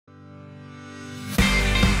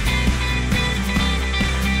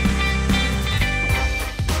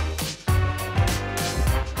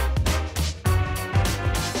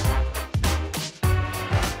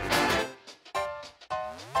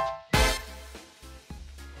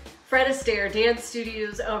Fred Astaire Dance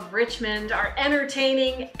Studios of Richmond are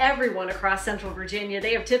entertaining everyone across Central Virginia.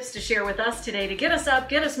 They have tips to share with us today to get us up,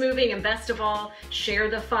 get us moving, and best of all, share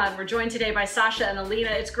the fun. We're joined today by Sasha and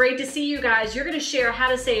Alina. It's great to see you guys. You're going to share how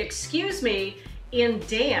to say excuse me in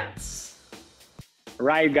dance.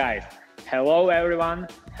 Right, guys. Hello, everyone.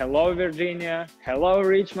 Hello, Virginia. Hello,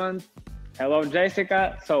 Richmond. Hello,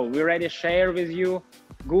 Jessica. So we already share with you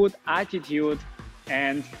good attitude,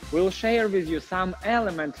 and we'll share with you some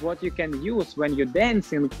elements what you can use when you're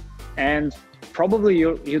dancing, and probably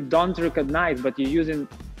you don't recognize, but you're using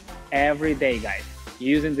every day, guys.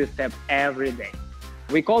 You're using this step every day.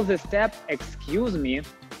 We call this step excuse me.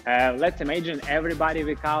 Let's imagine everybody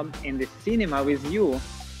we come in the cinema with you,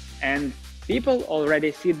 and people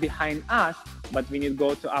already sit behind us, but we need to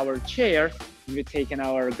go to our chair. We're taking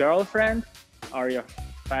our girlfriend or your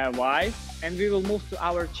wife, and we will move to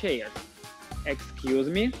our chairs. Excuse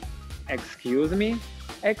me, excuse me,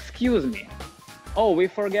 excuse me. Oh, we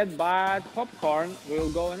forget but popcorn.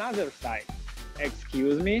 We'll go another side.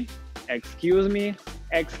 Excuse me, excuse me,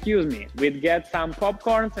 excuse me. We'd get some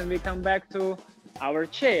popcorns and we come back to our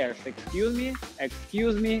chairs. Excuse me,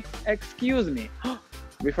 excuse me, excuse me.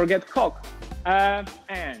 We forget Coke. And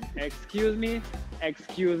excuse me,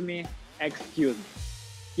 excuse me, excuse me.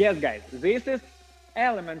 Yes, guys, this is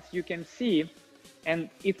elements you can see,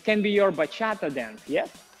 and it can be your bachata dance.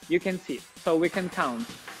 Yes, you can see. So we can count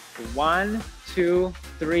 1, 2,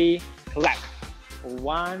 3, clap.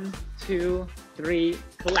 1, 2, 3,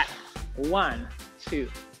 clap. 1, 2,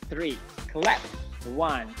 3, clap.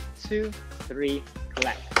 1, 2, 3,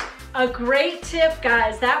 clap. A great tip,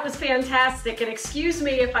 guys. That was fantastic. And excuse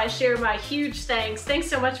me if I share my huge thanks. Thanks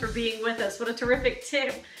so much for being with us. What a terrific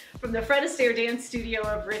tip from the Fred Astaire Dance Studio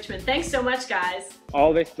of Richmond. Thanks so much, guys.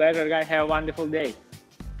 Always pleasure, guys. Have a wonderful day.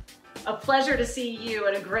 A pleasure to see you,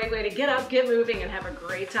 and a great way to get up, get moving, and have a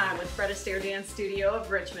great time with Fred Astaire Dance Studio of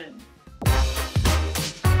Richmond.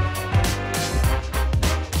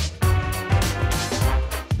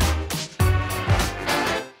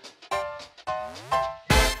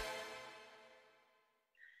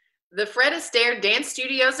 The Fred Astaire Dance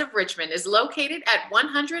Studios of Richmond is located at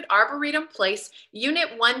 100 Arboretum Place,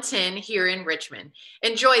 Unit 110 here in Richmond.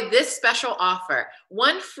 Enjoy this special offer: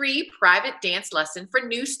 1 free private dance lesson for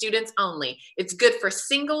new students only. It's good for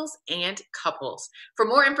singles and couples. For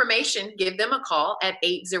more information, give them a call at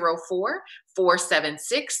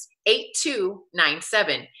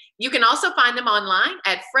 804-476-8297. You can also find them online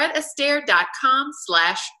at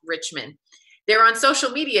fredastaire.com/Richmond. They're on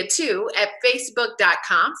social media too at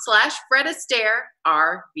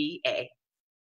facebook.com/FredAstaireRVA.